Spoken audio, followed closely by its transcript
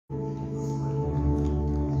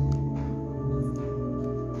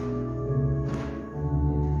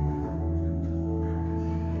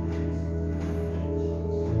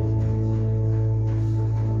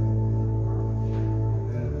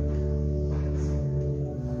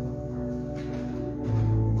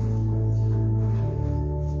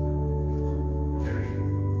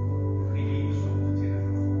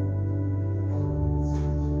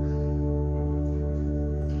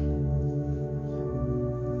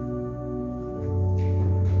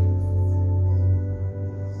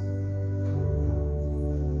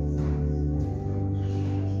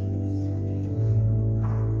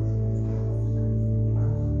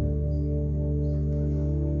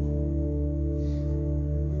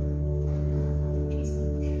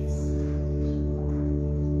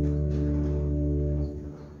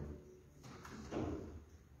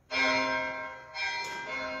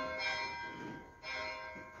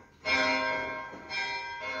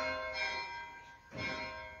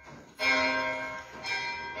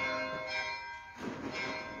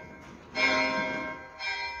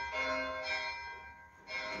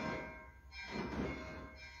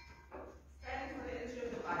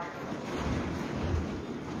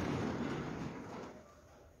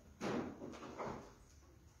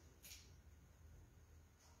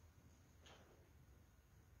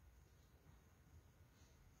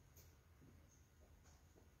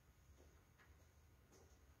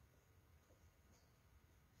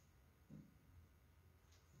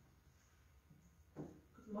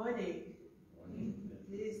morning.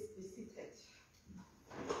 Please be seated.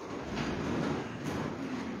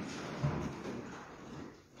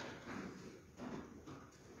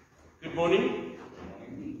 Good morning.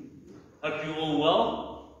 Hope you're all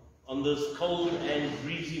well on this cold and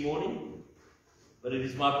breezy morning. But it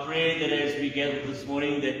is my prayer that as we gather this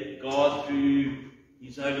morning, that God, through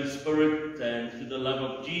His Holy Spirit and through the love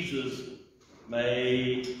of Jesus,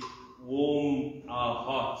 may warm our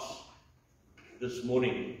hearts this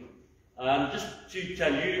morning. Just to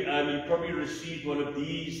tell you, you probably received one of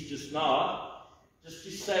these just now, just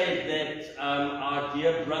to say that our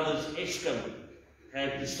dear brothers Eskom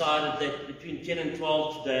have decided that between 10 and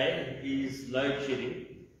 12 today is load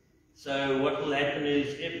shedding. So what will happen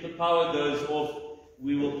is, if the power goes off,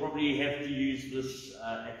 we will probably have to use this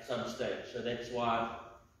at some stage. So that's why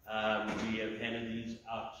we have handed these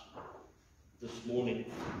out this morning.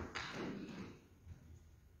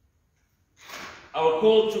 Our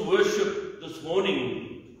call to worship this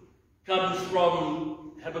morning comes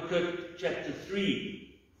from Habakkuk chapter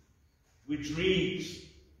 3, which reads,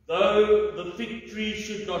 "Though the fig tree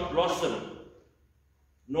should not blossom,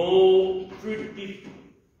 nor fruit be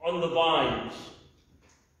on the vines,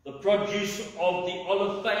 the produce of the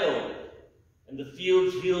olive fail, and the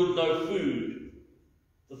fields yield no food,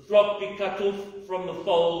 the flock be cut off from the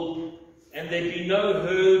fold, and there be no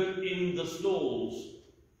herd in the stalls,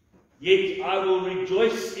 yet I will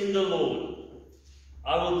rejoice in the Lord.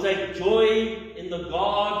 I will take joy in the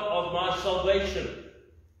God of my salvation.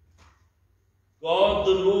 God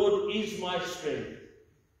the Lord is my strength.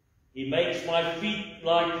 He makes my feet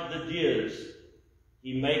like the deer's.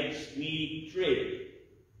 He makes me tread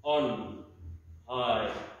on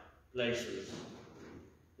high places."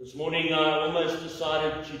 This morning I almost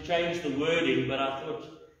decided to change the wording, but I thought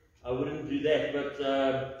I wouldn't do that.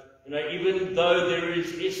 But even though there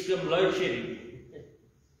is Eskom load shedding,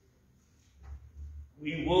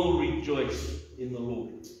 we will rejoice in the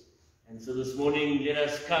Lord. And so this morning, let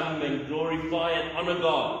us come and glorify and honor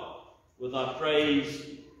God with our praise,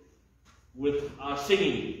 with our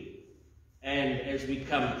singing, and as we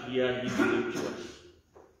come to hear His word to us.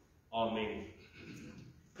 Amen.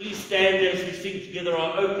 Please stand as we sing together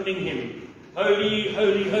our opening hymn, "Holy,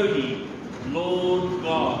 Holy, Holy, Lord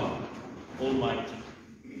God Almighty."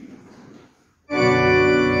 Right.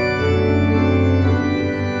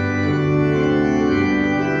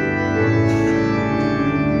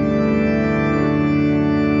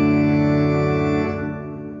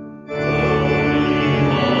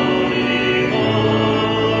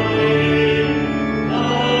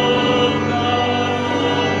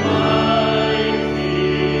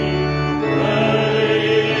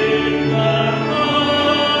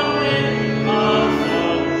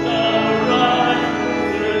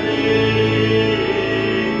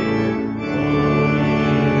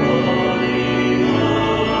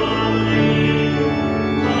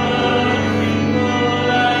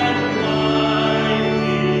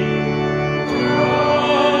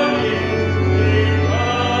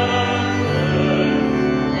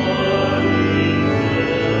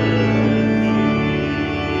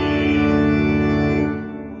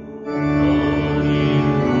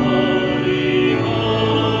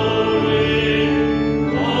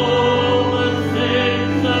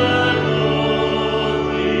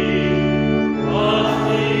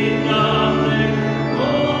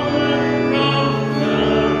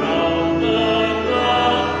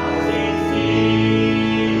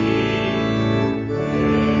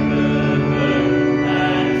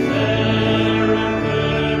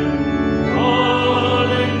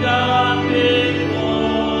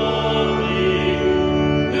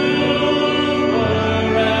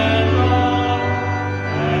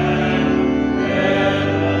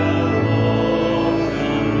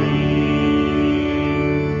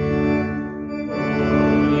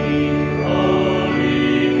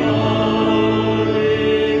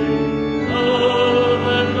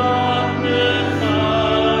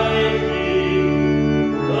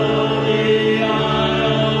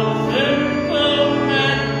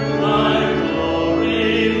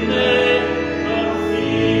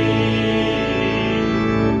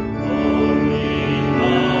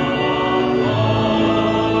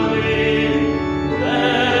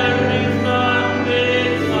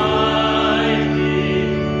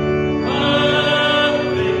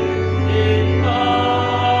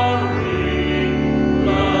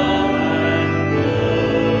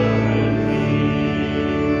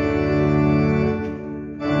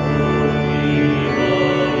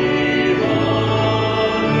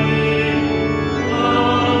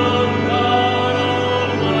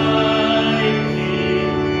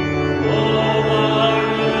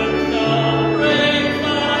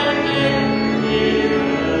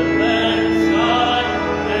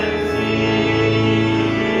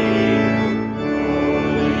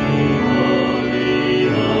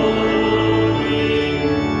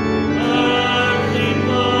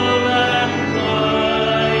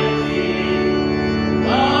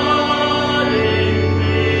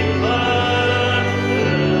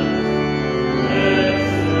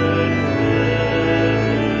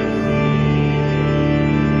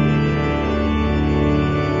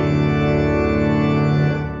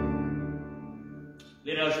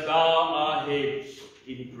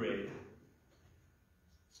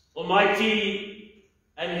 Almighty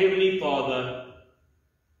and Heavenly Father,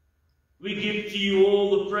 we give to you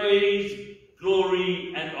all the praise,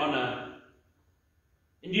 glory, and honor.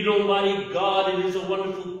 Indeed, Almighty God, it is a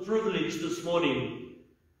wonderful privilege this morning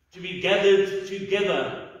to be gathered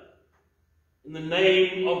together in the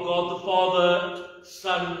name of God the Father,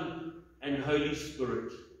 Son, and Holy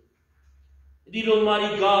Spirit. Indeed,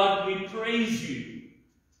 Almighty God, we praise you,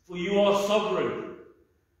 for you are sovereign.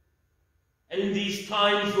 And in these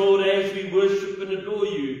times, Lord, as we worship and adore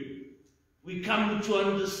you, we come to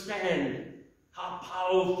understand how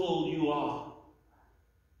powerful you are.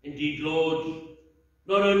 Indeed, Lord,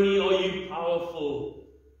 not only are you powerful,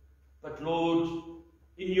 but Lord,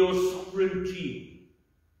 in your sovereignty,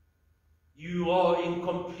 you are in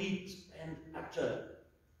complete and utter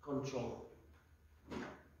control. And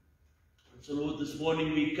so, Lord, this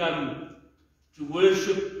morning we come to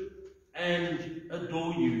worship and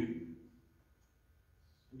adore you.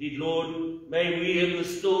 Indeed, Lord, may we in the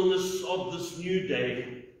stillness of this new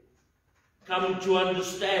day come to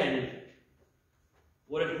understand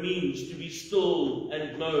what it means to be still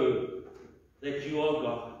and know that you are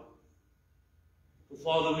God. For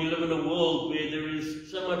Father, we live in a world where there is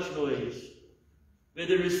so much noise, where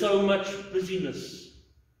there is so much busyness,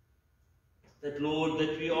 that, Lord,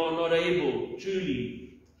 that we are not able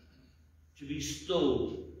truly to be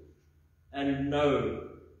still and know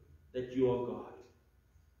that you are God.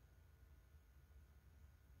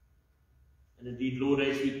 And indeed, Lord,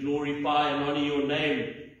 as we glorify and honor your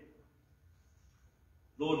name,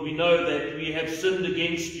 Lord, we know that we have sinned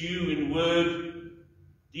against you in word,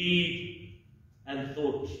 deed, and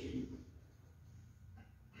thought.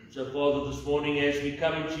 So, Father, this morning as we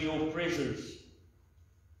come into your presence,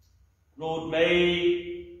 Lord,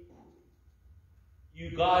 may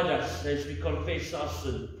you guide us as we confess our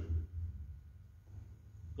sin.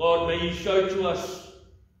 God, may you show to us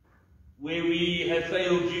where we have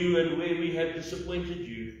failed you and where we have disappointed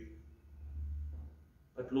you.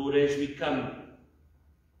 But Lord, as we come,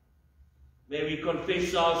 may we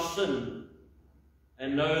confess our sin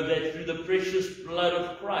and know that through the precious blood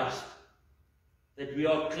of Christ that we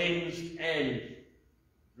are cleansed and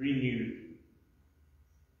renewed.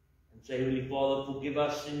 And say, Heavenly Father, forgive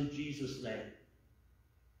us in Jesus' name.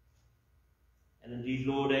 And indeed,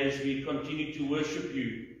 Lord, as we continue to worship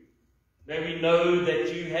you, may we know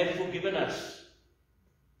that you have forgiven us,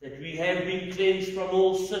 that we have been cleansed from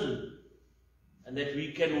all sin, and that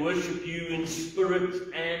we can worship you in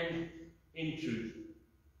spirit and in truth.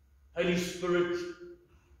 Holy Spirit,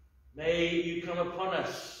 may you come upon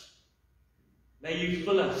us. May you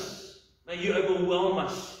fill us. May you overwhelm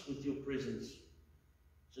us with your presence,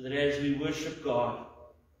 so that as we worship God,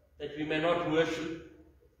 that we may not worship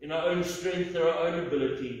in our own strength or our own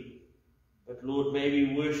ability, but Lord, may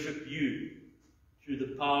we worship you through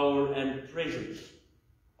the power and presence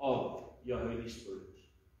of your Holy Spirit.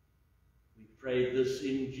 We pray this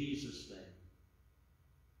in Jesus' name.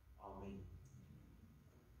 Amen.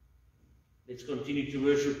 Let's continue to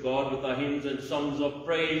worship God with our hymns and songs of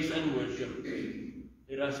praise and worship.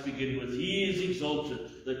 Let us begin with He is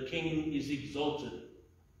exalted, the King is exalted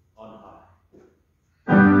on high.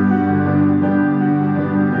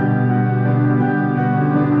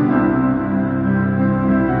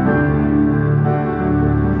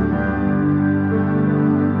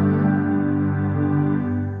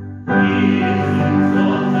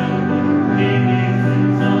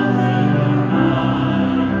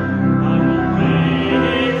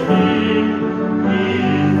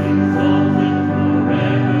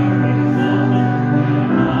 Forever exalted,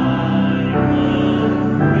 and I will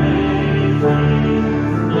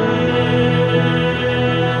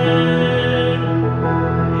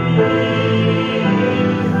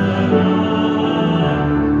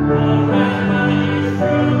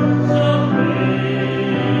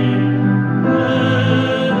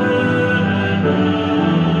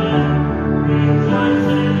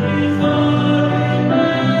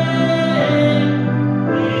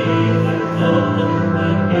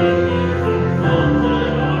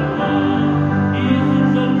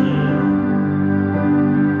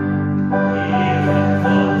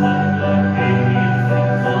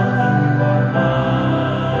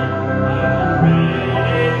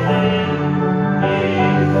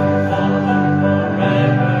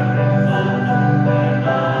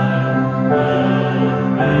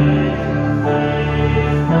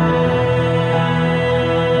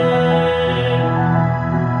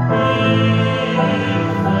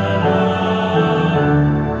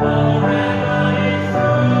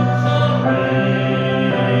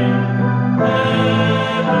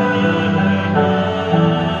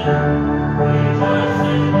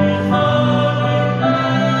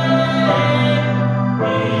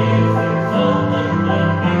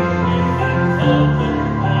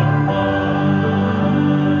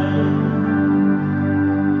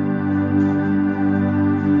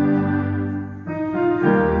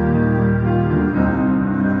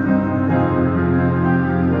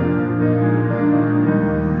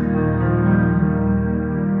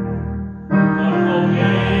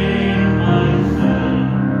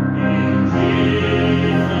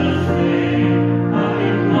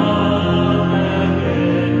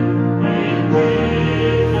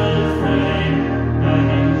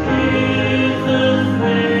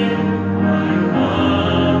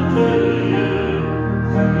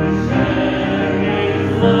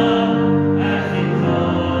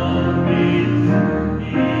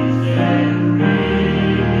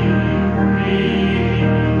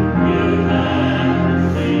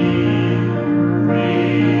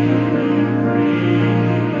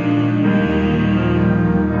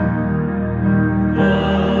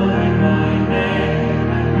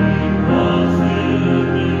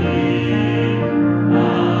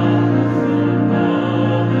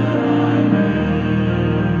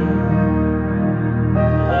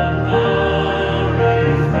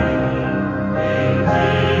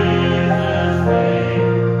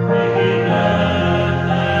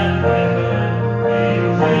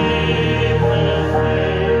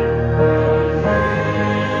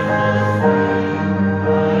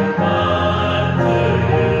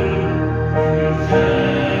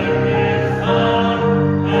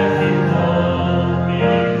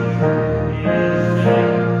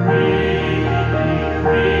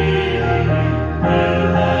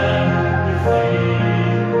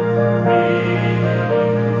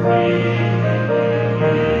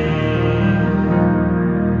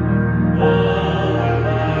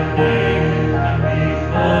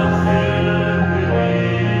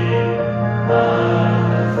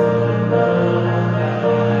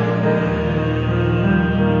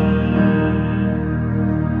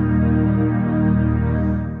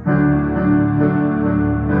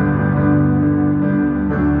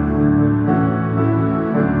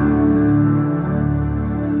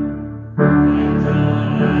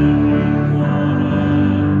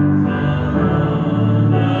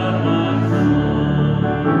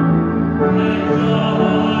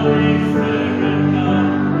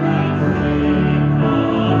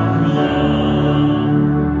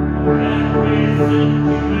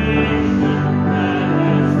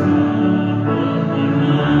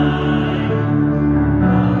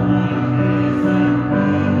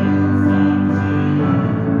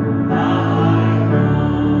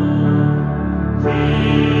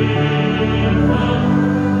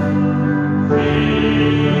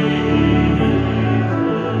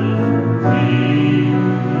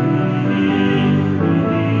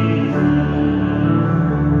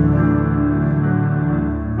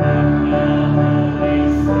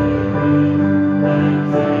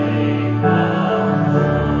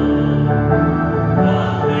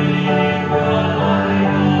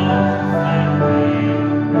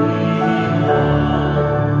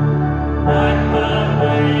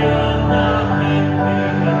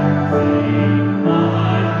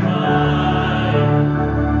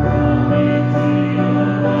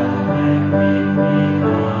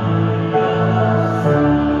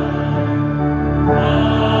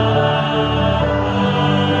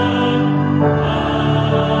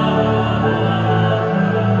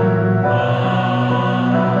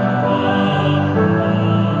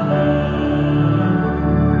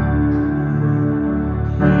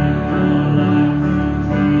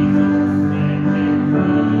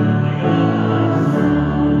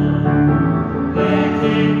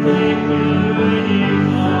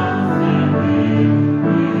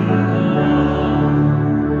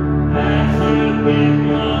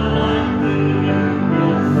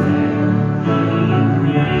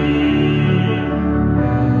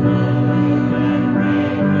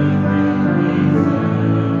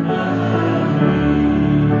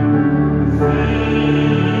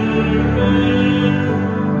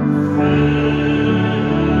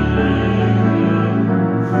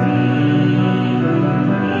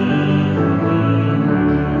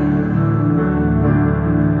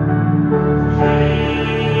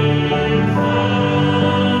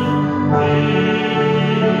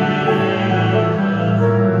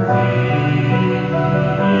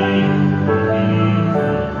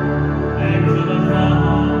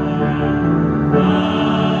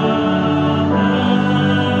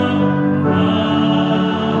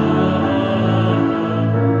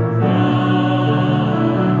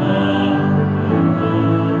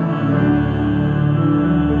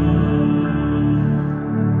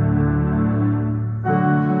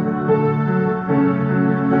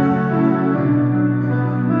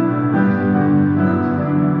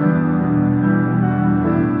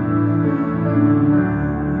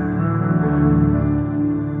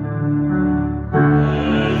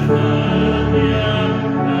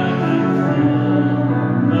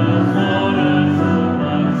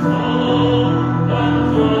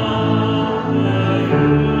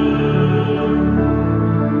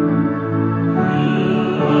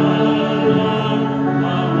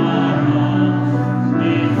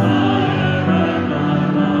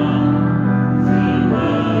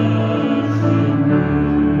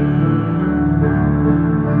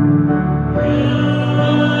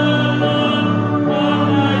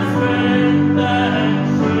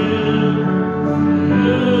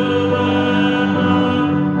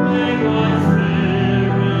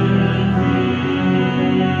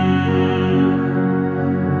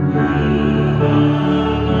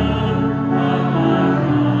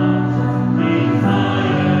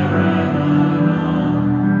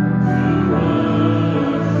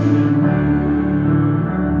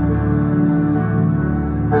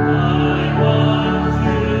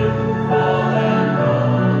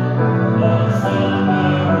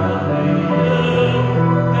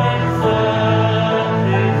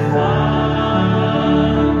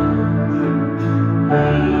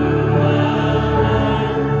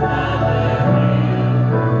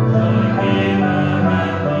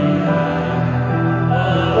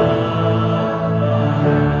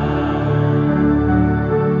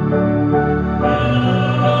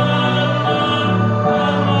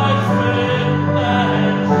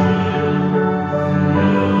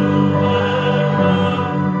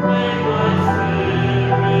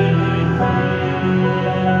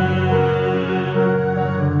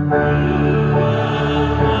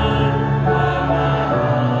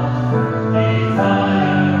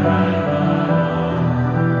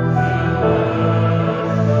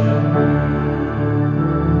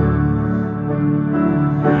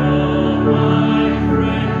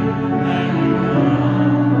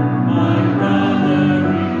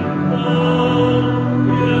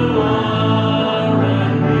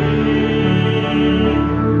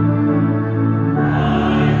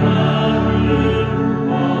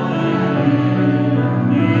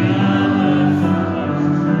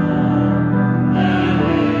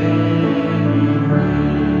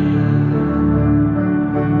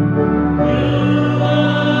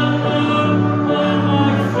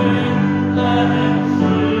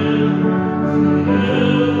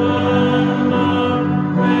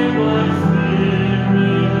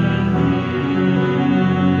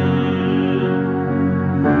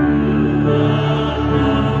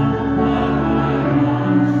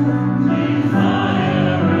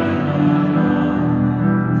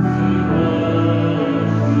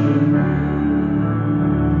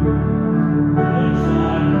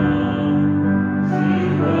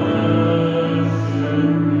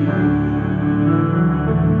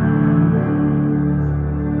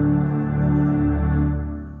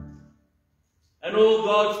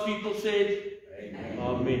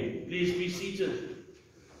Please be seated.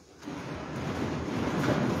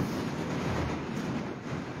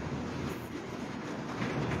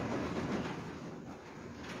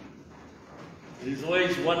 It is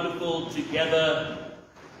always wonderful to gather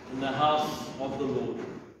in the house of the Lord.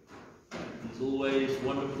 It is always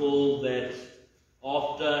wonderful that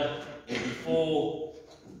after or before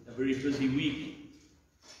a very busy week,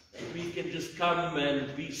 that we can just come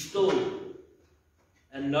and be still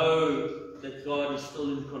and know that God is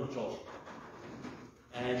still in control.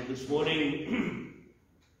 And this morning,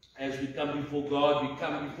 as we come before God, we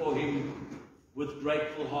come before Him with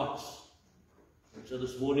grateful hearts. And so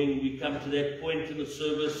this morning we come to that point in the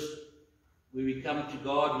service where we come to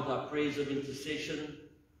God with our prayers of intercession,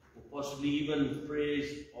 or possibly even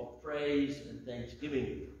prayers of praise and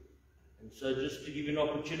thanksgiving. And so just to give you an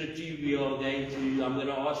opportunity, I'm going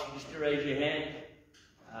to ask you just to raise your hand,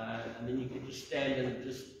 and then you can just stand and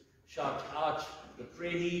just shout out the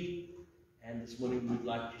prayer need. And this morning we'd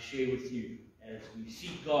like to share with you as we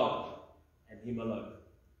seek God and Him alone.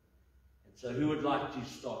 And so who would like to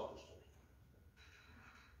start this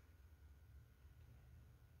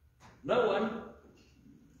morning? No one?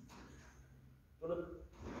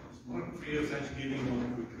 One prayer of thanksgiving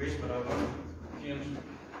on request, but I want James to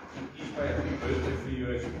each pray a happy birthday for you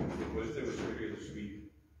as your birthday was earlier this week.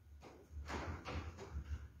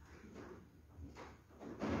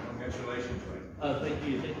 Congratulations, mate. Oh, thank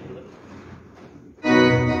you. Thank you.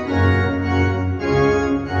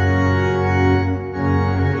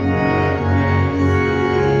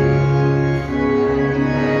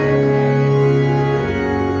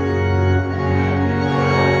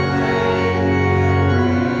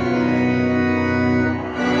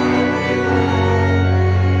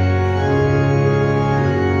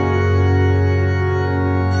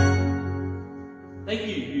 Thank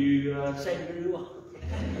you. You sang very well.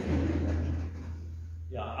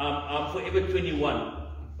 Yeah, I'm forever 21,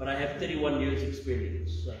 but I have 31 years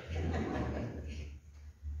experience. So.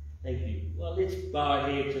 Thank you. Well, let's bow our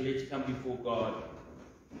heads and let's come before God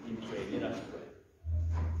in prayer. Let us pray.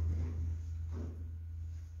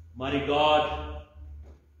 Mighty God,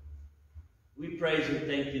 we praise and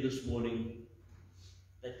thank you this morning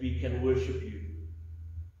that we can worship you.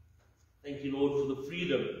 Thank you, Lord, for the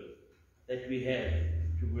freedom that we have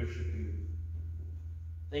to worship you.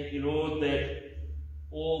 Thank you, Lord, that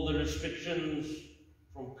all the restrictions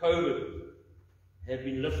from COVID have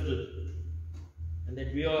been lifted, and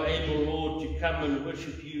that we are able, Lord, to come and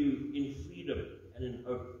worship you in freedom and in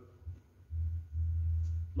hope.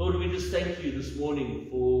 Lord, we just thank you this morning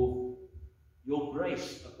for your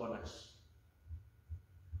grace upon us.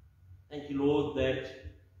 Thank you, Lord, that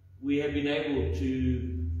we have been able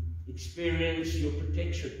to experience your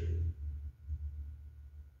protection.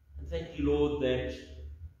 And thank you, Lord, that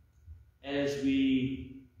as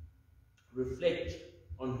we reflect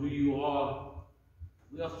on who you are,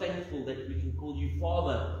 we are thankful that we can call you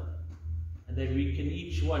Father, and that we can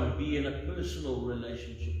each one be in a personal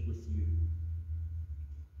relationship with you.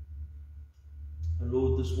 And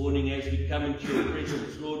Lord, this morning as we come into your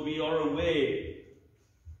presence, Lord, we are aware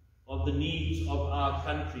of the needs of our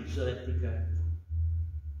country, South Africa.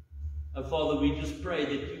 Oh, Father, we just pray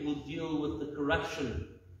that you will deal with the corruption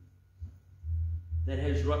that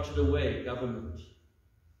has rotted away government.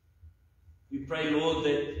 We pray, Lord,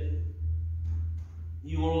 that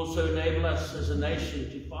you will also enable us as a nation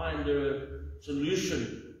to find a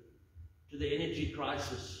solution to the energy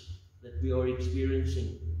crisis that we are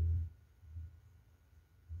experiencing.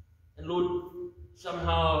 And Lord,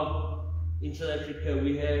 somehow in South Africa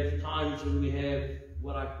we have times when we have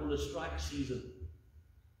what I call a strike season,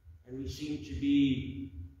 and we seem to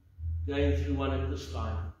be going through one at this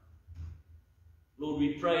time. Lord,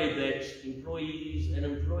 we pray that employees and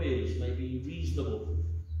employers may be reasonable,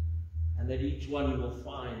 and that each one will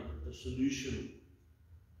find a solution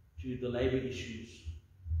to the labor issues.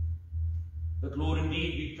 But Lord,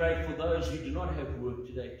 indeed, we pray for those who do not have work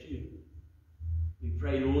today too. We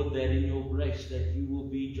pray, Lord, that in your grace that you will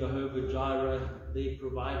be Jehovah Jireh, their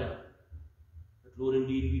provider. But Lord,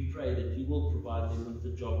 indeed, we pray that you will provide them with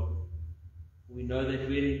a job. We know that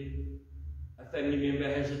when a family member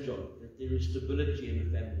has a job, that there is stability in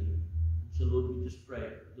the family. So Lord, we just pray,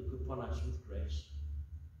 look upon us with grace.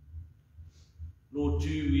 Lord,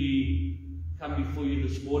 too, we come before you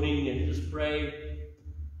this morning and just pray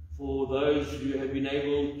for those who have been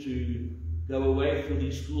able to go away for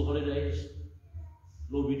these school holidays.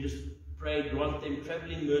 Lord, we just pray, grant them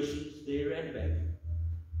traveling mercies there and back.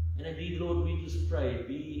 And indeed, Lord, we just pray,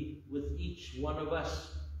 be with each one of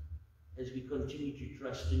us as we continue to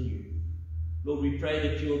trust in you. Lord, we pray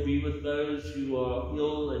that you will be with those who are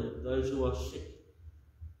ill and those who are sick.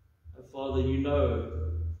 Father, you know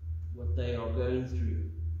what they are going through.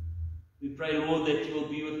 We pray, Lord, that you will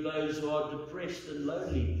be with those who are depressed and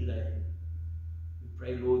lonely today. We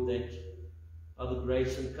pray, Lord, that by the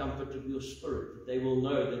grace and comfort of your Spirit, that they will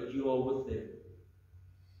know that you are with them.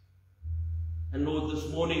 And Lord, this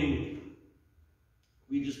morning,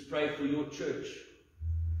 we just pray for your church.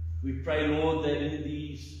 We pray, Lord, that in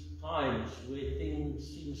these times where things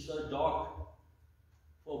seem so dark,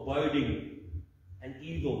 foreboding, and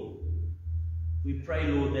evil, we pray,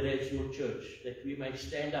 Lord, that as your church, that we may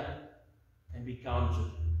stand up and be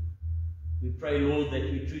counted. We pray, Lord, that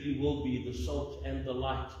we truly will be the salt and the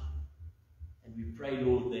light. And we pray,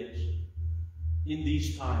 Lord, that in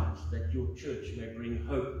these times that your church may bring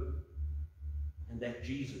hope and that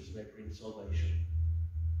Jesus may bring salvation.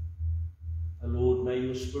 Oh Lord, may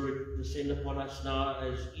your Spirit descend upon us now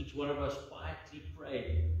as each one of us quietly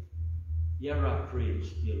pray. Hear our prayers,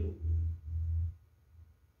 dear Lord.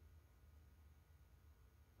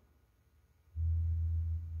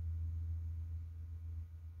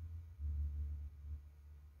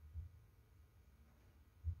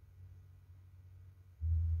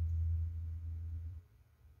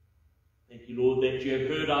 Thank you, Lord, that you have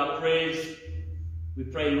heard our prayers. We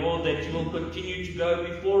pray, Lord, that you will continue to go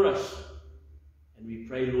before us. And we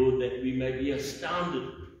pray, Lord, that we may be astounded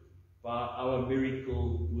by our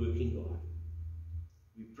miracle-working God.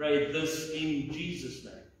 We pray this in Jesus'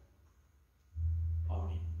 name.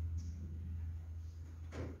 Amen.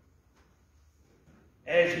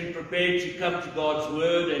 As we prepare to come to God's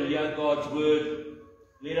Word and hear God's Word,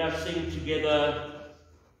 let us sing together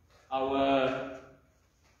our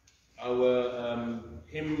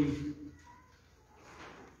hymn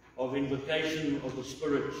of invocation of the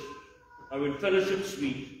Spirit. Now in fellowship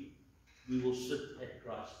suite, we will sit at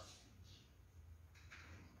Christ's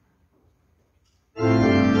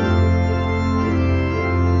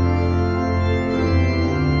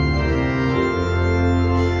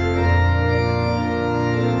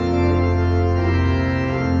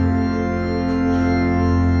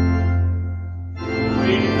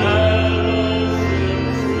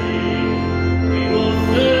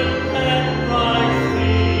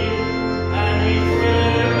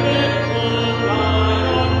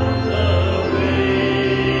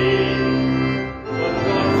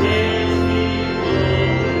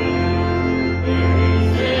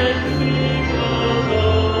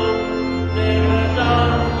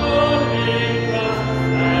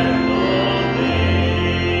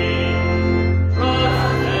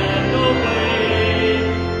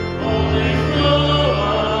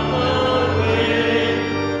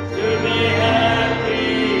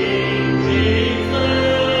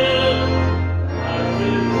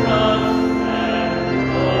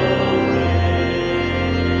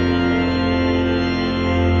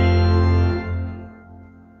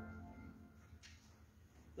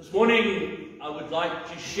This morning, I would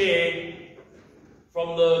like to share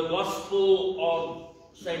from the Gospel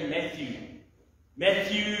of St. Matthew.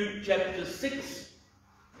 Matthew chapter 6,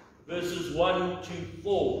 verses 1 to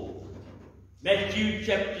 4. Matthew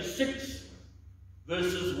chapter 6,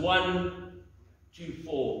 verses 1 to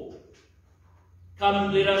 4.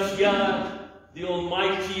 Come, let us hear the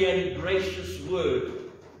almighty and gracious word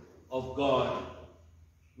of God.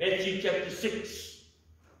 Matthew chapter 6,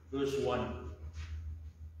 verse 1.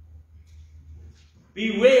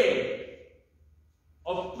 Beware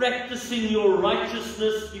of practicing your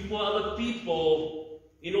righteousness before other people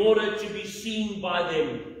in order to be seen by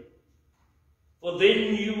them, for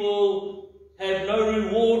then you will have no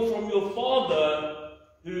reward from your Father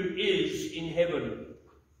who is in heaven.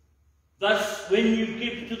 Thus, when you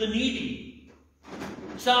give to the needy,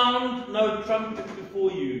 sound no trumpet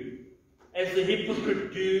before you, as the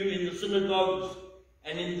hypocrites do in the synagogues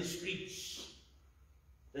and in the streets,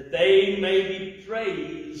 that they may be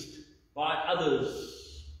praised by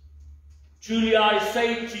others. Truly I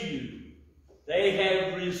say to you, they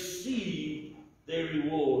have received their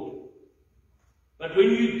reward. But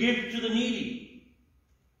when you give to the needy,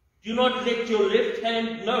 do not let your left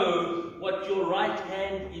hand know what your right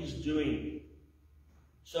hand is doing,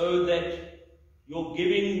 so that your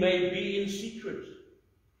giving may be in secret,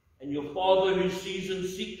 and your Father who sees in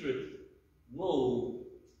secret will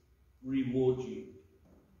reward you.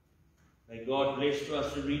 May God bless to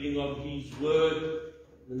us the reading of his word.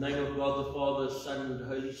 In the name of God the Father, Son, and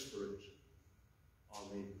Holy Spirit.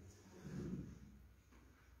 Amen.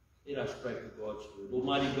 Let us pray for God's word.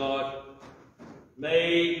 Almighty God,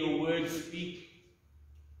 may your word speak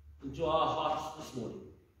into our hearts this morning.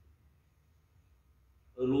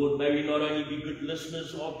 O Lord, may we not only be good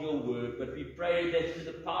listeners of your word, but we pray that through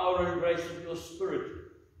the power and grace of your Spirit,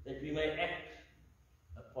 that we may act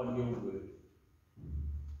upon upon your word.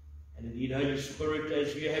 And indeed, Holy Spirit,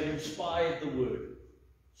 as you have inspired the word,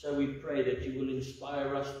 so we pray that you will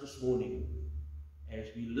inspire us this morning as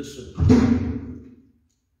we listen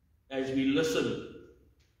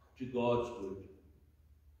to God's word.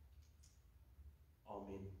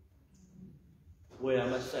 Amen. Well, I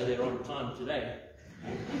must say they're on time today.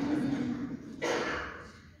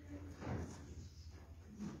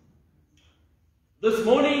 This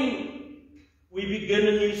morning, we begin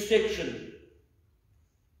a new section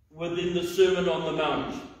within the Sermon on the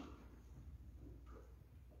Mount.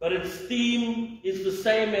 But its theme is the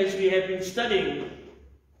same as we have been studying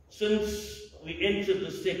since we entered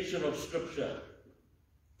the section of Scripture.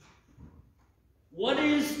 What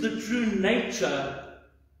is the true nature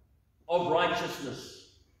of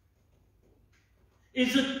righteousness?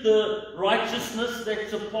 Is it the righteousness that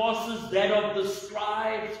surpasses that of the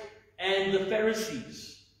scribes and the Pharisees?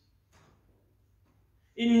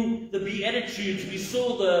 In the Beatitudes, we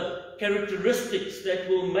saw the characteristics that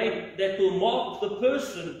will mark the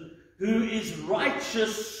person who is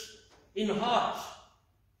righteous in heart,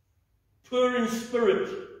 pure in spirit,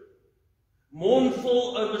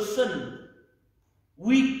 mournful over sin,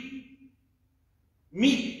 weak,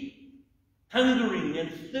 meek, hungering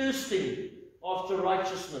and thirsting after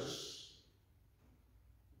righteousness,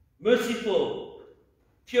 merciful,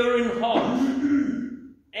 pure in heart,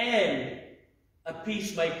 and a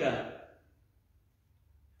peacemaker,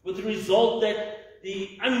 with the result that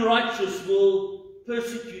the unrighteous will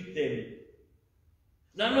persecute them.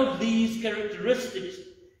 None of these characteristics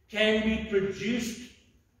can be produced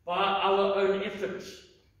by our own efforts.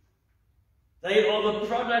 They are the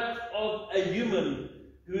product of a human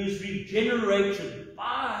who is regenerated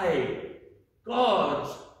by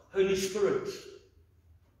God's Holy Spirit.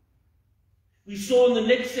 We saw in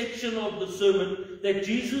the next section of the sermon that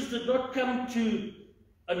Jesus did not come to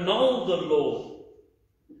annul the law,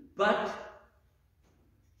 but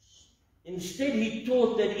instead he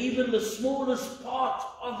taught that even the smallest part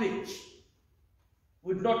of it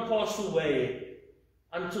would not pass away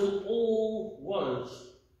until all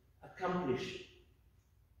was accomplished.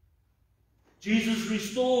 Jesus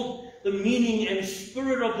restored the meaning and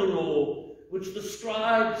spirit of the law, which the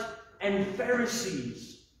scribes and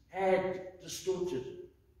Pharisees had distorted.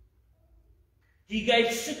 He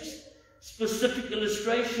gave 6 specific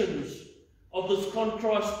illustrations of this,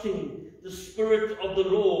 contrasting the spirit of the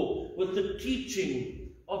law with the teaching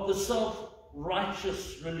of the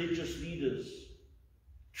self-righteous religious leaders.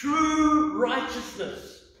 True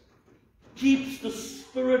righteousness keeps the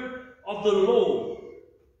spirit of the law,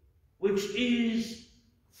 which is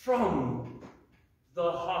from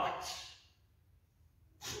the heart.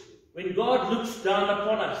 When God looks down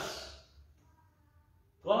upon us,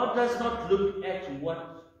 God does not look at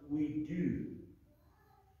what we do.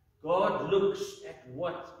 God looks at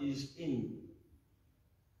what is in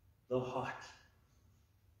the heart.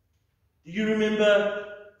 Do you remember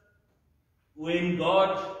when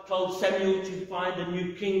God told Samuel to find a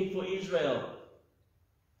new king for Israel?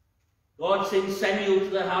 God sent Samuel to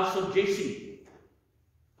the house of Jesse.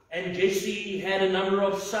 And Jesse had a number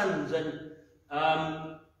of sons, and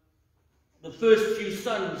the first few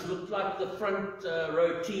sons looked like the front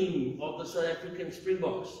row team of the South African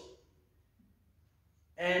Springboks.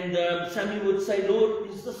 And Samuel would say, Lord,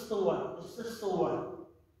 is this the one? Is this the one?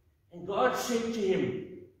 And God said to him,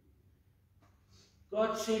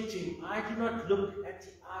 I do not look at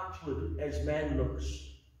the outward as man looks.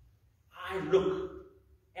 I look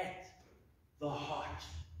at the heart.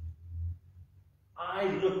 I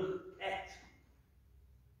look at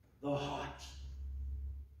the heart.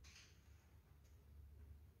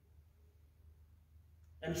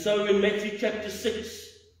 And so in Matthew chapter 6,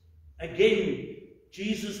 again,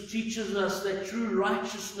 Jesus teaches us that true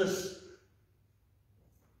righteousness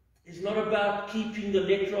is not about keeping the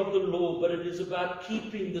letter of the law, but it is about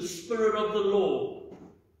keeping the spirit of the law,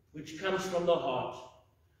 which comes from the heart.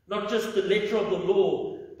 Not just the letter of the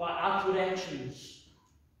law by outward actions.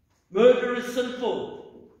 Murder is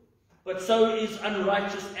sinful, but so is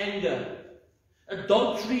unrighteous anger.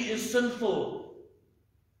 Adultery is sinful,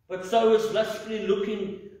 but so is lustfully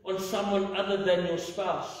looking on someone other than your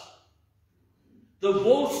spouse.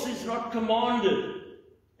 Divorce is not commanded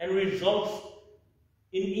and results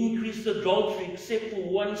in increased adultery except for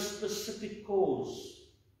one specific cause.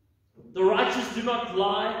 The righteous do not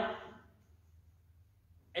lie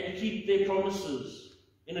and keep their promises.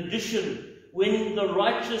 In addition, when the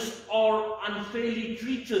righteous are unfairly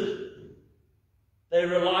treated, they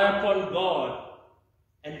rely upon God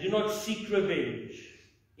and do not seek revenge.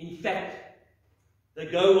 In fact, they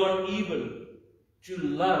go on even to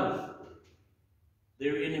love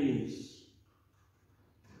their enemies.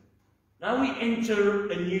 Now we enter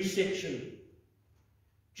a new section.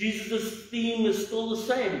 Jesus' theme is still the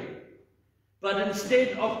same, but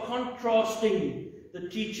instead of contrasting the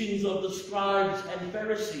teachings of the scribes and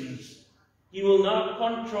Pharisees, he will now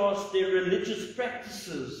contrast their religious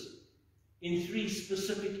practices in 3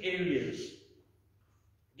 specific areas.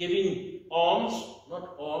 Giving alms,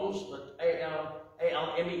 not alms, but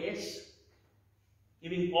A-L-M-E-S,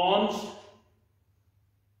 giving alms,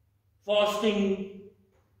 fasting,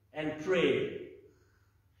 and prayer.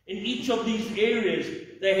 In each of these areas,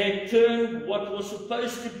 they had turned what was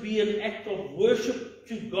supposed to be an act of worship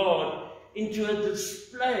to God into a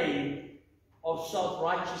display of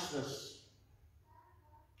self-righteousness.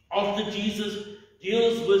 After Jesus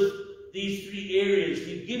deals with these 3 areas,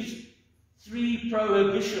 he gives 3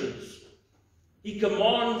 prohibitions. He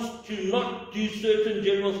commands to not do certain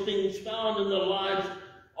general things found in the lives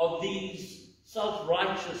of these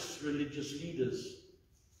self-righteous religious leaders.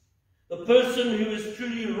 The person who is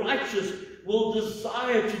truly righteous will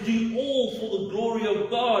desire to do all for the glory of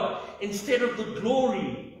God instead of the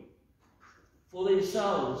glory for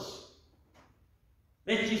themselves.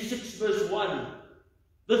 Matthew 6 verse 1.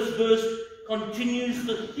 This verse continues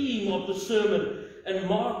the theme of the sermon and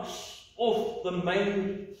marks off the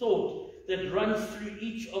main thought that runs through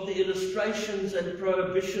each of the illustrations and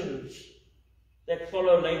prohibitions that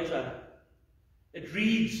follow later. It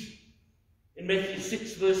reads in Matthew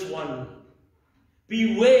 6 verse 1,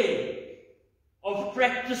 "Beware of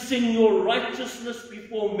practicing your righteousness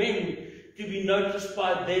before men to be noticed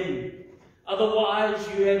by them. Otherwise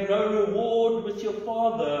you have no reward with your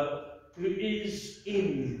Father who is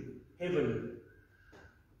in heaven."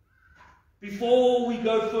 Before we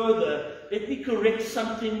go further, let me correct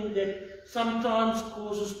something that sometimes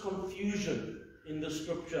causes confusion in the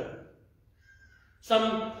scripture.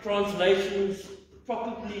 Some translations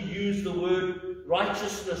probably use the word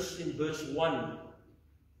righteousness in verse 1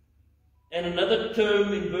 and another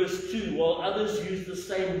term in verse 2, while others use the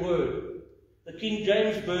same word. The King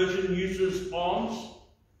James Version uses alms,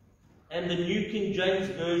 and the New King James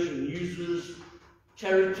Version uses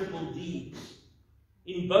charitable deeds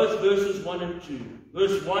in both verses 1 and 2.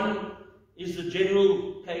 Verse 1 is the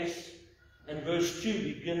general case, and verse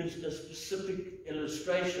 2 begins a specific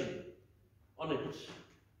illustration on it.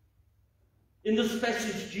 In this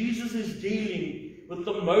passage, Jesus is dealing with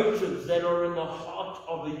the motives that are in the heart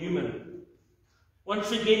of a human.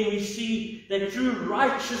 Once again, we see that true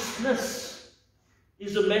righteousness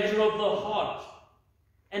is a matter of the heart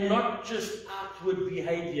and not just outward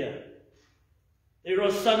behavior. There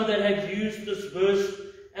are some that have used this verse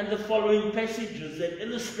and the following passages that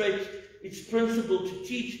illustrate its principle to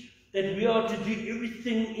teach that we are to do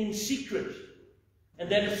everything in secret, and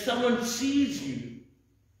that if someone sees you,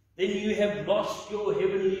 then you have lost your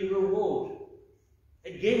heavenly reward.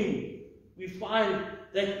 Again, we find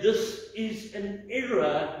that this is an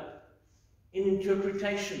error in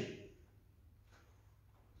interpretation.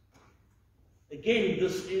 Again,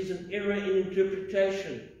 this is an error in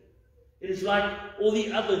interpretation. It is like all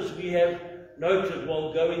the others we have noted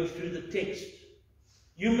while going through the text.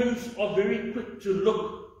 Humans are very quick to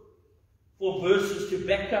look for verses to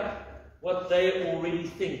back up what they already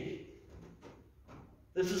think.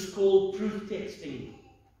 This is called proof texting.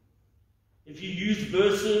 If you use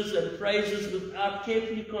verses and phrases without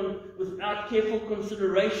careful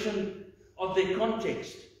consideration of their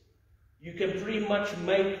context, you can pretty much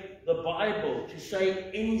make the Bible to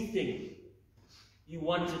say anything you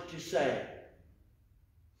want it to say.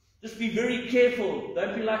 Just be very careful.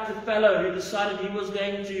 Don't be like the fellow who decided he was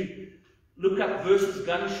going to look up versus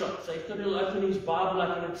gunshots. So he thought he'll open his Bible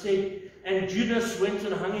up and it said, "And Judas went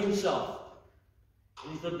and hung himself."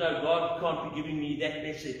 And he thought, no, God can't be giving me that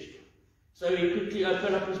message. So he quickly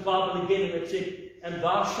opened up his Bible again and it said, "And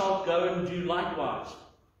thou shalt go and do likewise."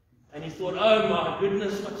 And he thought, oh my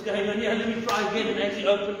goodness, what's going on here? Let me try again. And as he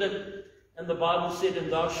opened it, and the Bible said, "And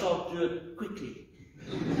thou shalt do it quickly."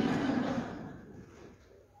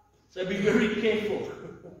 So be very careful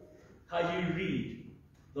how you read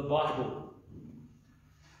the Bible.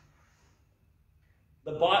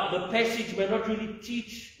 The passage may not really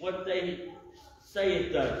teach what they say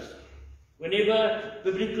it does. Whenever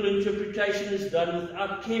biblical interpretation is done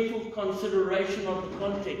without careful consideration of the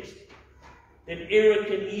context, then error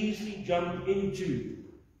can easily jump into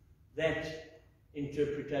that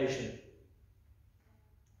interpretation.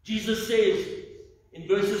 Jesus says in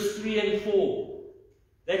verses 3 and 4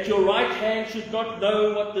 that your right hand should not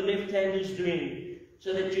know what the left hand is doing,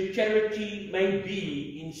 so that your charity may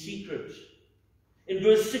be in secret. In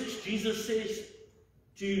verse 6, Jesus says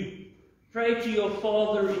to pray to your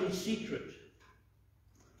Father in secret.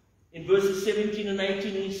 In verses 17 and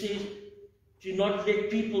 18 he says, do not let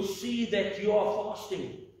people see that you are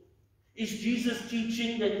fasting. Is Jesus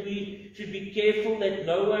teaching that we should be careful that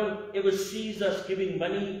no one ever sees us giving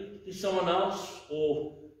money to someone else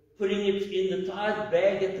or putting it in the tithe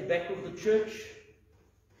bag at the back of the church?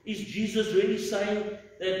 Is Jesus really saying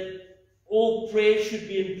that all prayer should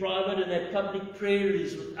be in private and that public prayer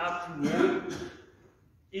is without reward?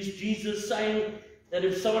 Is Jesus saying that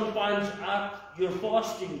if someone finds out you're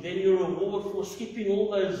fasting, then your reward for skipping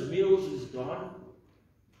all those meals is gone?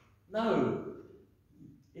 No.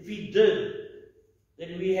 If he did,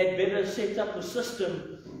 then we had better set up a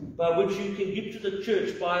system by which you can give to the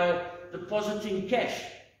church by depositing cash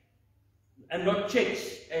and not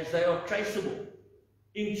checks, as they are traceable,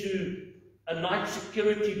 into a night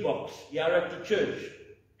security box here at the church,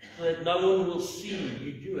 so that no one will see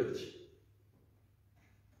you do it.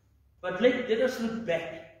 But let us look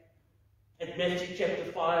back at Matthew chapter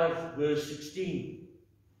 5, verse 16.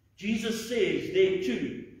 Jesus says there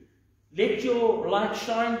too, let your light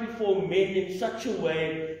shine before men in such a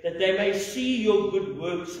way that they may see your good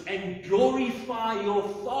works and glorify your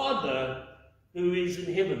Father who is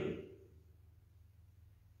in heaven.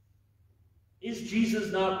 Is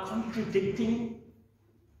Jesus now contradicting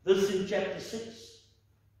this in chapter 6?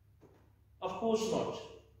 Of course not.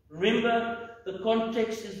 Remember, the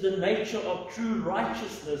context is the nature of true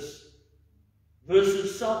righteousness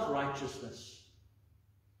versus self-righteousness.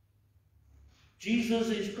 Jesus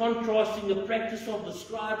is contrasting the practice of the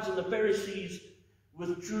scribes and the Pharisees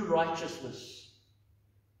with true righteousness.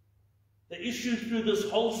 The issue through this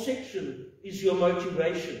whole section is your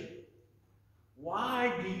motivation.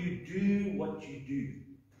 Why do you do what you do?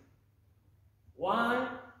 Why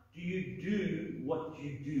do you do what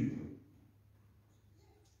you do?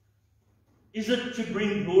 Is it to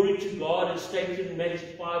bring glory to God, as stated in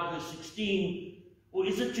Matthew 5, verse 16, or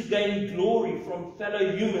is it to gain glory from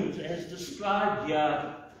fellow humans, as described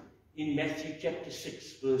here in Matthew chapter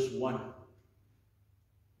 6, verse 1?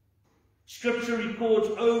 Scripture records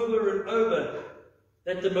over and over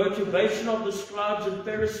that the motivation of the scribes and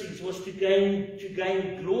Pharisees was to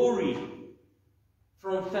gain glory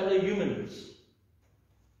from fellow humans.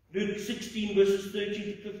 Luke 16, verses 13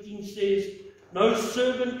 to 15 says, no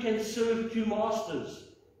servant can serve two masters,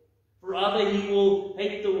 for either he will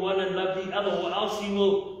hate the one and love the other, or else he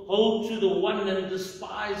will hold to the one and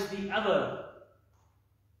despise the other.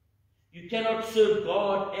 You cannot serve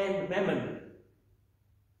God and mammon.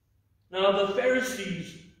 Now the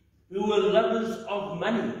Pharisees, who were lovers of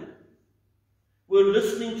money, were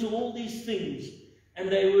listening to all these things, and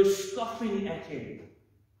they were scoffing at him.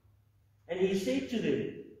 And he said to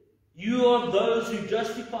them, you are those who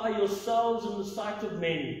justify yourselves in the sight of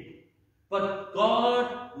men, but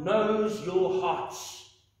God knows your hearts.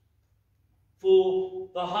 For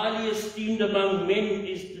the highly esteemed among men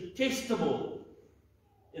is detestable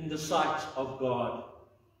in the sight of God.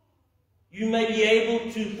 You may be able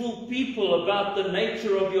to fool people about the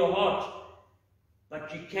nature of your heart,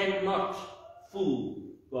 but you cannot fool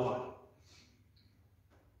God.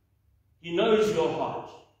 He knows your heart,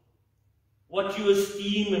 what you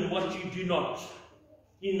esteem and what you do not.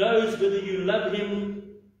 He knows whether you love him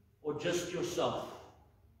or just yourself.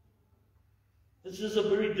 This is a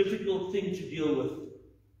very difficult thing to deal with.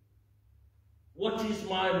 What is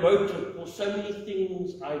my motive for so many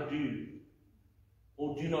things I do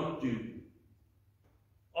or do not do?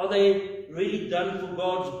 Are they really done for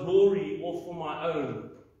God's glory or for my own?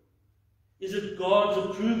 Is it God's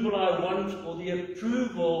approval I want, or the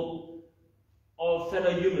approval of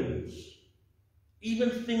fellow humans? Even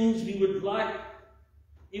things we would like,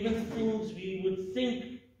 even things we would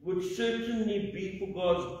think would certainly be for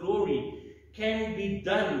God's glory, can be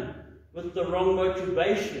done with the wrong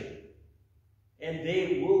motivation, and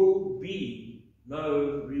there will be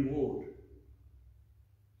no reward.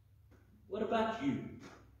 What about you?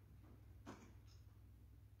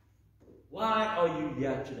 Why are you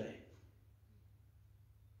here today?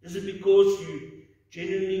 Is it because you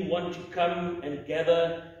genuinely want to come and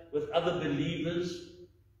gather with other believers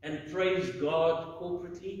and praise God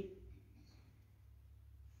corporately?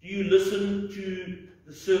 Do you listen to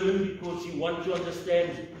the sermon because you want to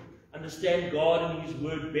understand God and his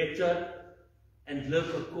word better and live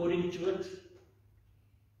according to it?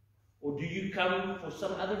 Or do you come for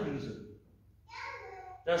some other reason?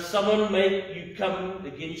 Does someone make you come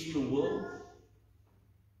against your will?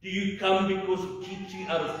 Do you come because it keeps you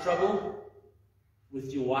out of trouble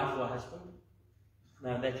with your wife or husband?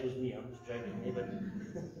 No, that was me, I'm just joking. But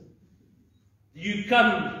do you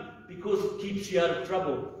come because it keeps you out of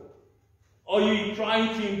trouble? Are you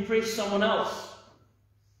trying to impress someone else?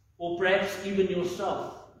 Or perhaps even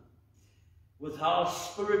yourself? with how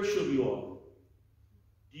spiritual you are?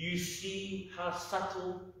 Do you see how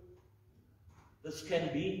subtle this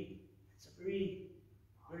can be? It's a very,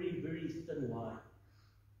 very, very thin line.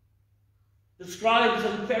 The scribes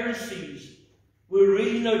and Pharisees were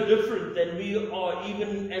really no different than we are,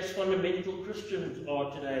 even as fundamental Christians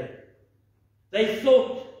are today. They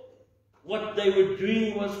thought what they were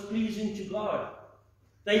doing was pleasing to God.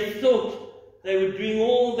 They thought they were doing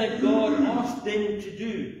all that God asked them to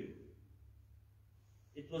do.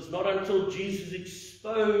 It was not until Jesus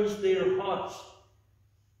exposed their hearts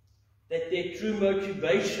that their true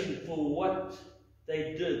motivation for what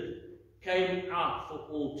they did came out for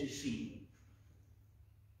all to see.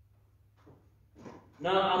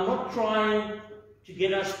 Now, I'm not trying to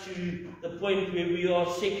get us to the point where we are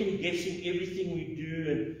second-guessing everything we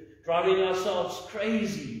do and driving ourselves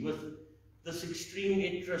crazy with this extreme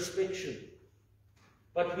introspection.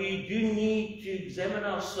 But we do need to examine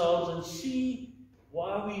ourselves and see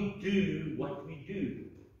why we do what we do.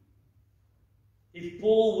 If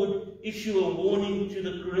Paul would issue a warning to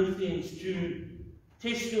the Corinthians to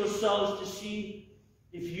test yourselves to see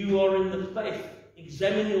if you are in the faith,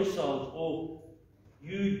 examine yourselves, or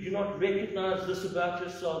you do not recognize this about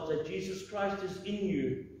yourselves, that Jesus Christ is in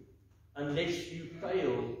you, unless you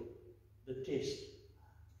fail the test.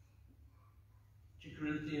 2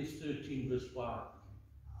 Corinthians 13 verse 5.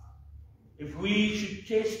 If we should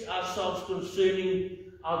test ourselves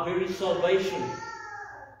concerning our very salvation,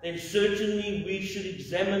 then certainly we should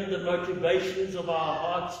examine the motivations of our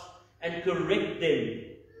hearts and correct them.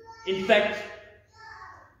 In fact,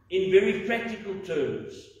 in very practical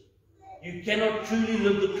terms, you cannot truly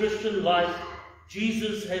live the Christian life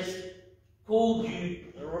Jesus has called you.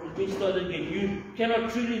 Let me start again. You cannot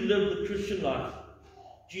truly live the Christian life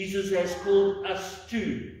Jesus has called us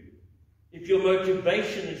to if your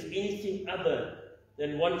motivation is anything other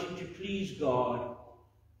than wanting to please God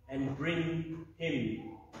and bring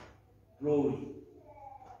Him glory.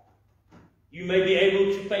 You may be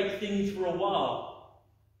able to fake things for a while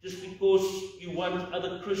just because you want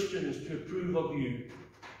other Christians to approve of you,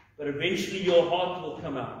 but eventually your heart will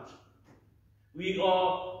come out. We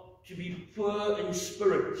are to be poor in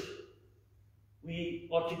spirit. We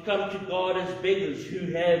are to come to God as beggars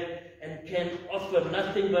who have and can offer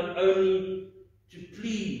nothing but only to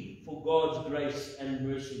plead for God's grace and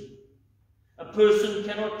mercy. A person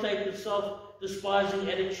cannot take a self-despising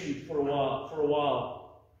attitude for a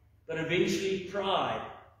while, but eventually pride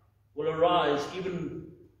will arise even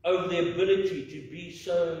over the ability to be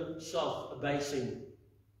so self-abasing.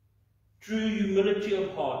 True humility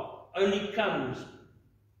of heart only comes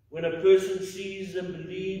when a person sees and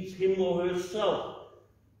believes him or herself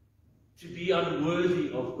to be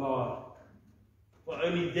unworthy of God. For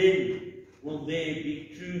only then will there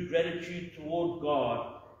be true gratitude toward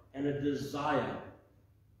God and a desire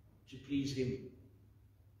to please Him.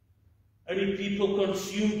 Only people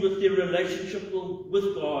consumed with their relationship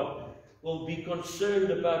with God will be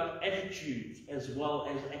concerned about attitudes as well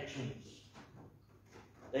as actions.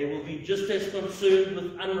 They will be just as concerned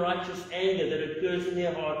with unrighteous anger that occurs in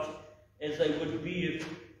their hearts as they would be if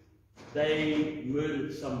they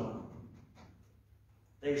murdered someone.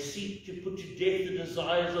 They seek to put to death the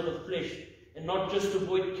desires of the flesh and not just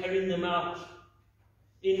avoid carrying them out.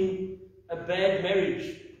 In a bad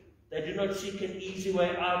marriage, they do not seek an easy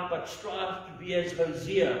way out, but strive to be as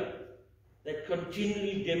Hosea, that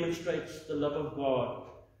continually demonstrates the love of God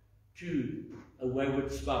to a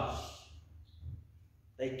wayward spouse.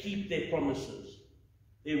 They keep their promises.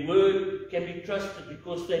 Their word can be trusted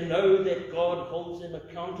because they know that God holds them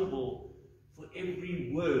accountable for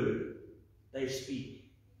every word they speak.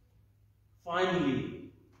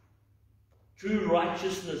 Finally, true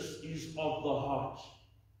righteousness is of the heart,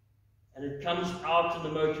 and it comes out in the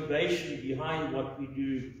motivation behind what we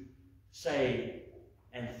do, say,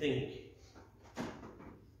 and think.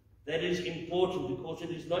 That is important because it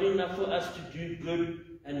is not enough for us to do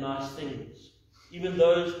good and nice things. Even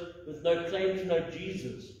those with no claim to know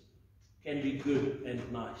Jesus can be good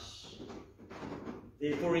and nice.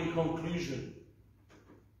 Therefore, in conclusion,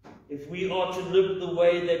 if we are to live the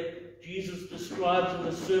way that Jesus describes in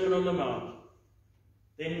the Sermon on the Mount,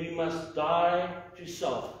 then we must die to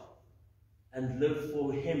self and live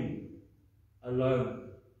for Him alone.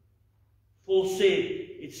 Paul said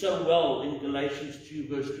it so well in Galatians 2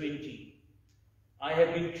 verse 20. I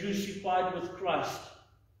have been crucified with Christ,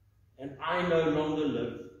 and I no longer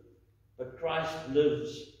live, but Christ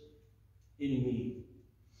lives in me.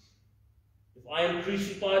 If I am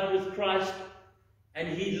crucified with Christ and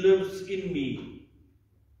He lives in me,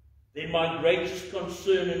 then my greatest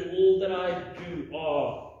concern in all that I do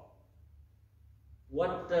are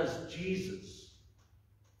what does Jesus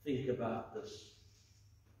think about this?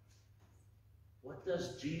 What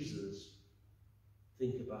does Jesus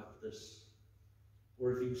think about this?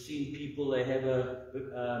 Or if you've seen people, they have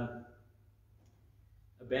a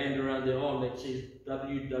band around their arm that says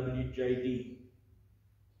WWJD.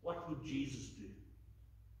 What would Jesus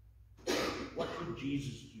do? What would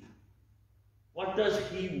Jesus do? What does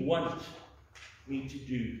he want me to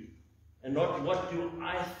do? And not what do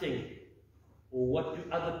I think, or what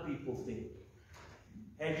do other people think?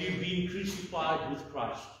 Have you been crucified with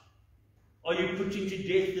Christ? Are you putting to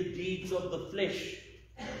death the deeds of the flesh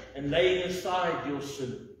and laying aside your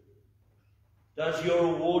sin? Does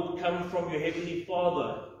your reward come from your Heavenly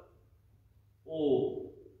Father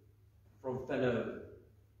or from fellow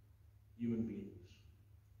human beings?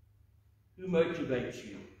 Who motivates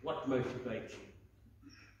you? What motivates you?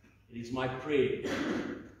 It is my prayer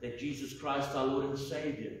that Jesus Christ, our Lord and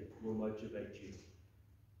Savior, will motivate you.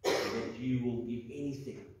 That you will give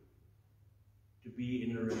anything to be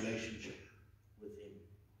in a relationship with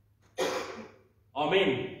him.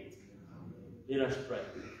 Amen. Let us pray.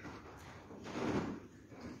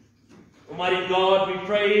 Almighty God, we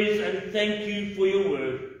praise and thank you for your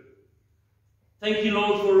word. Thank you,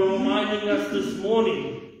 Lord, for reminding us this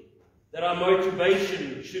morning that our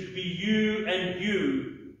motivation should be you and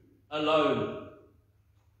you alone.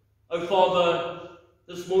 Oh Father,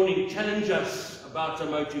 this morning challenge us about our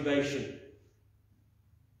motivation.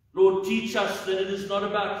 Lord, teach us that it is not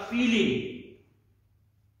about feeling,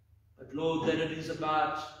 but Lord, that it is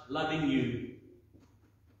about loving you.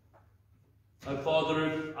 Oh Father,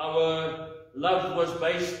 if our love was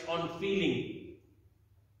based on feeling,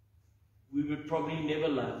 we would probably never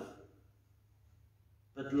love.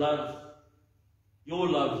 But love, your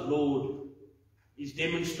love, Lord, is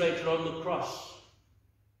demonstrated on the cross.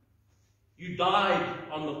 You died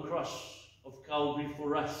on the cross of Calvary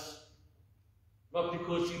for us, not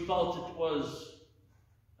because you felt it was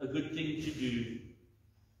a good thing to do,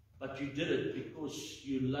 but you did it because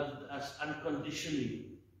you loved us unconditionally,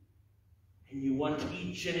 and you want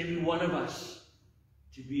each and every one of us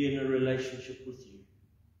to be in a relationship with you.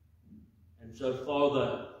 And so,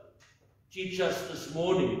 Father, teach us this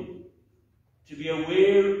morning to be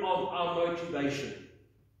aware of our motivation.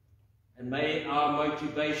 And may our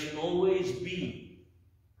motivation always be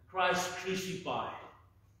Christ crucified.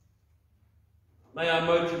 May our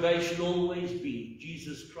motivation always be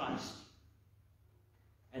Jesus Christ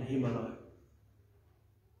and him alone.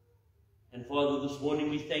 And Father, this morning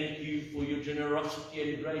we thank you for your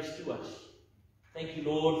generosity and grace to us. Thank you,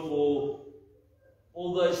 Lord, for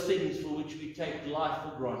all those things for which we take life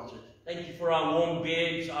for granted. Thank you for our warm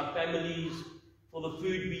beds, our families, for the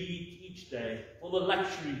food we eat each day, for the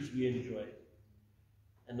luxuries we enjoy.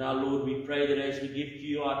 And now, Lord, we pray that as we give to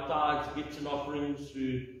you our tithes, gifts and offerings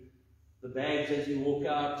through the bags as we walk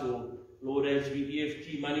out, or, Lord, as we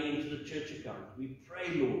EFT money into the church account, we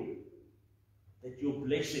pray, Lord, that your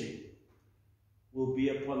blessing will be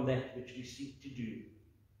upon that which we seek to do.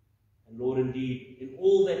 And, Lord, indeed, in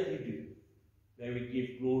all that we do, may we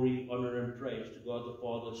give glory, honor, and praise to God the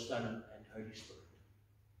Father, Son, and Holy Spirit.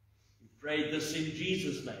 We pray this in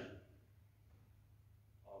Jesus' name.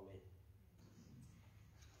 Amen.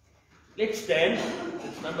 Let's stand.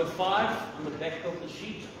 It's number 5 on the back of the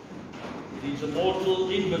sheet. It is immortal,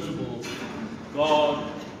 invisible,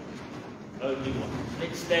 God, only one.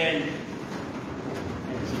 Let's stand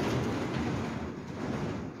and sing.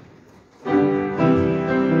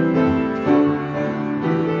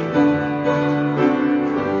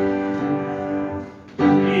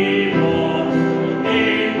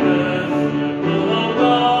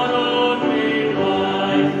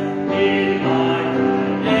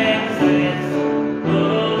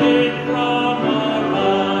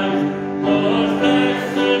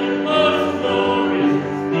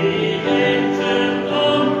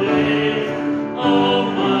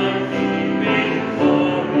 Oh my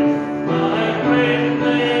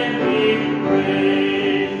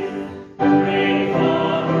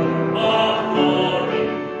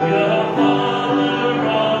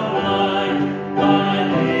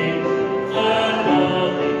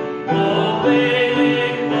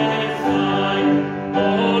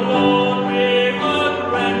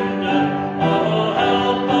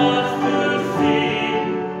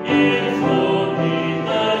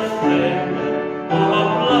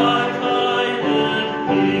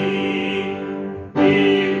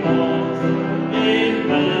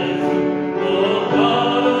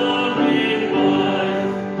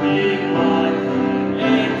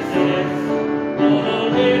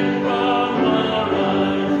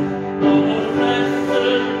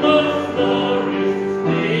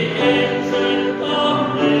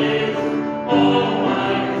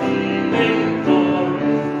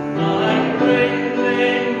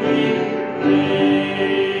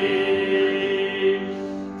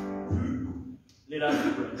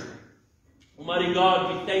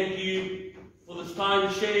for this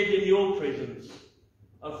time shared in your presence.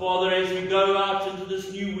 And Father, as we go out into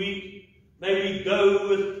this new week, may we go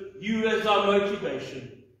with you as our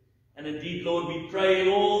motivation. And indeed, Lord, we pray in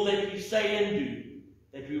all that we say and do,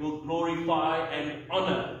 that we will glorify and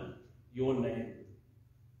honor your name.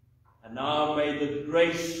 And now may the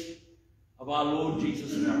grace of our Lord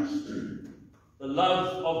Jesus Christ, the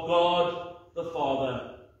love of God the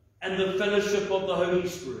Father, and the fellowship of the Holy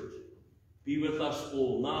Spirit be with us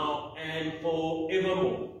all, now and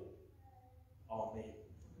forevermore. Amen.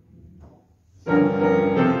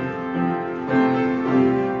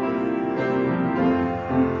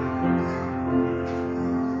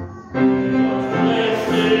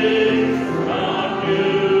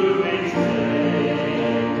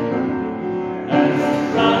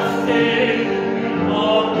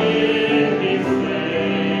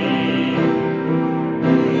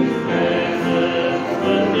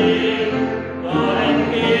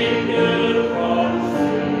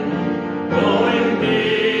 Go in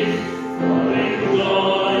peace, knowing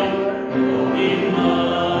God.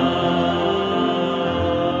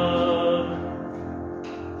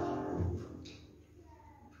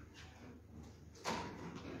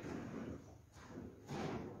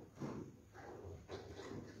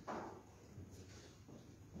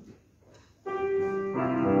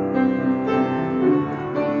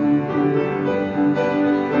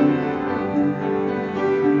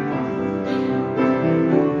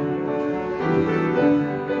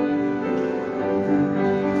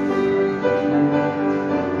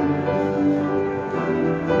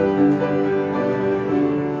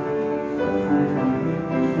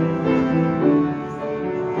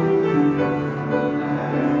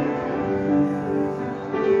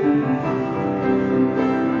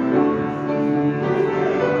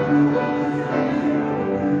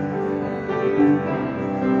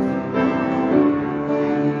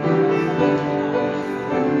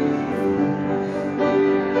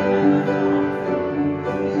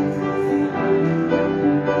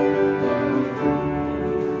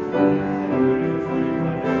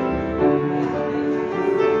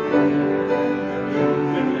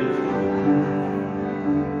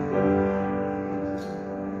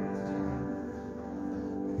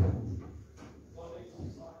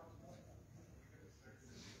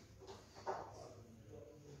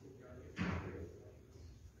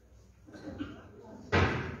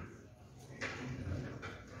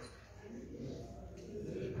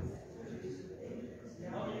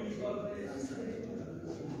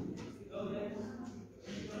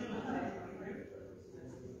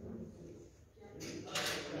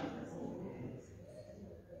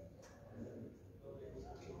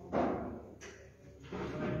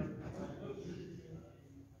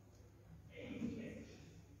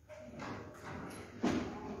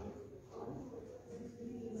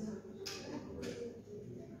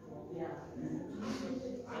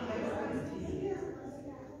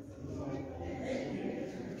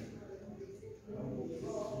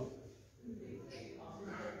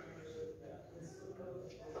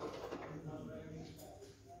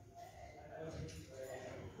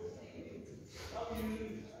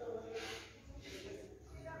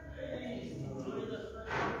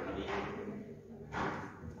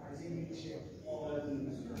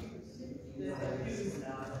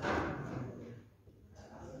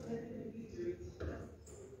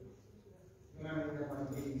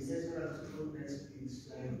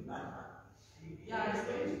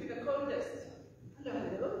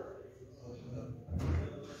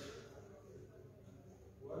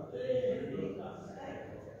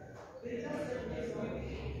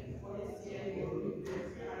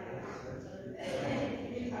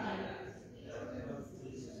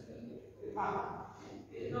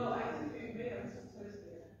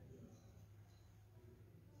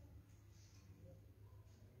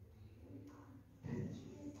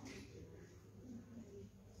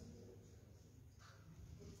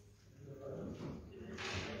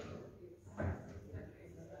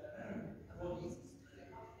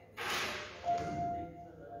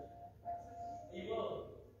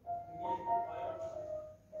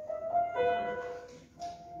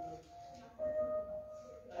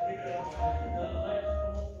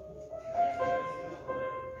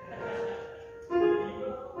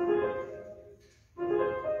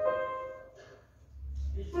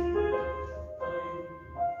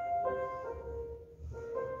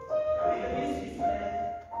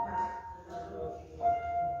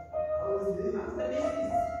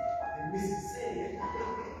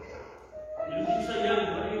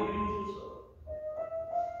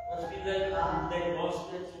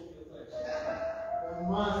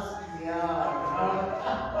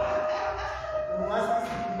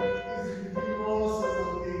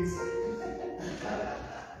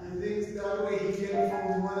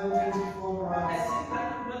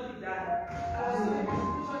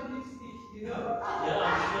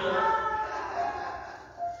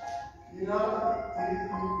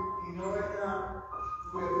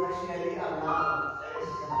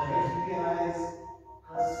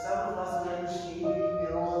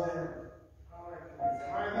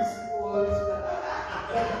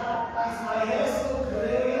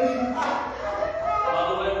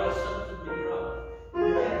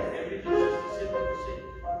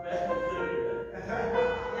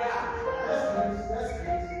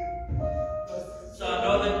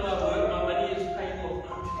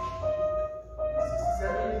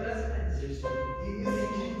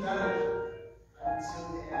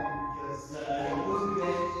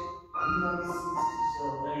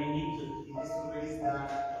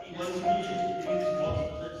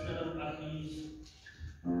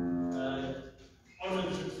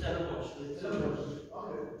 So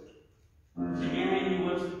Erin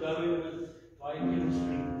wants to go in with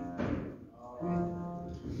biochemistry.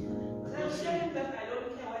 I'm saying that I don't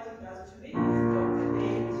care what it does to me. It's Dr.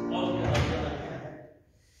 David. Okay.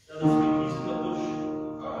 So this week he's in the bush.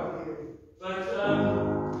 But,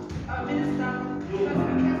 Minister, you must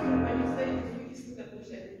be careful when you say this week is in the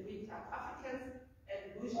bush and in winter. Africans and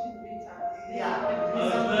bush in winter.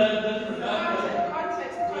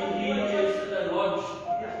 Context. he is a lodge.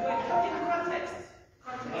 In context.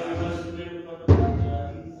 We must remember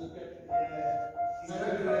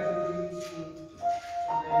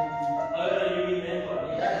you remember.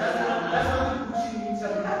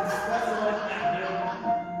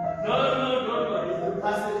 No, don't worry.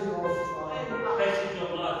 Passage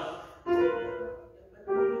of life.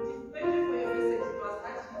 Thank you for your message. It was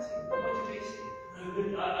heart-hitting. Motivation.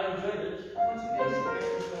 I enjoyed it. Motivation.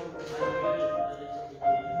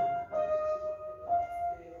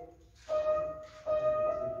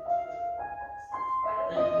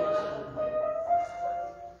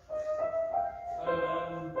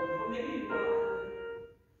 Maybe you know.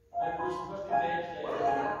 I was not prepared. What is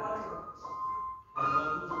that bottle?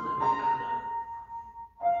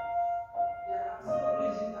 Yeah, I'm so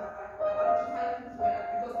reaching that. I want to find it where,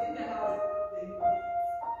 because in the house, it's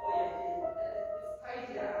tight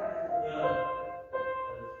here.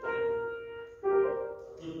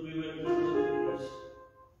 We went to the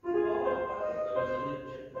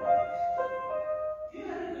You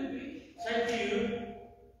had a good week. Thank you.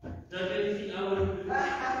 Done anything I want to do?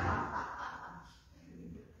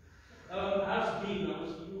 How's Dean? I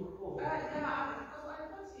was you were called. Because I thought I wanted to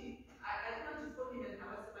phone him and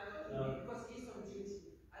because he's on duty.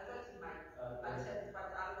 I thought he might. But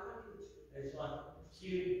I'll call him. That's fine. See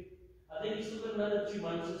you. I think he's still got another 2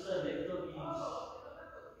 months or so left of his.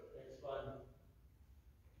 That's fine.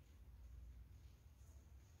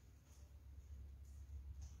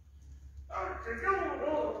 I can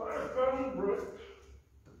go on, I found breath.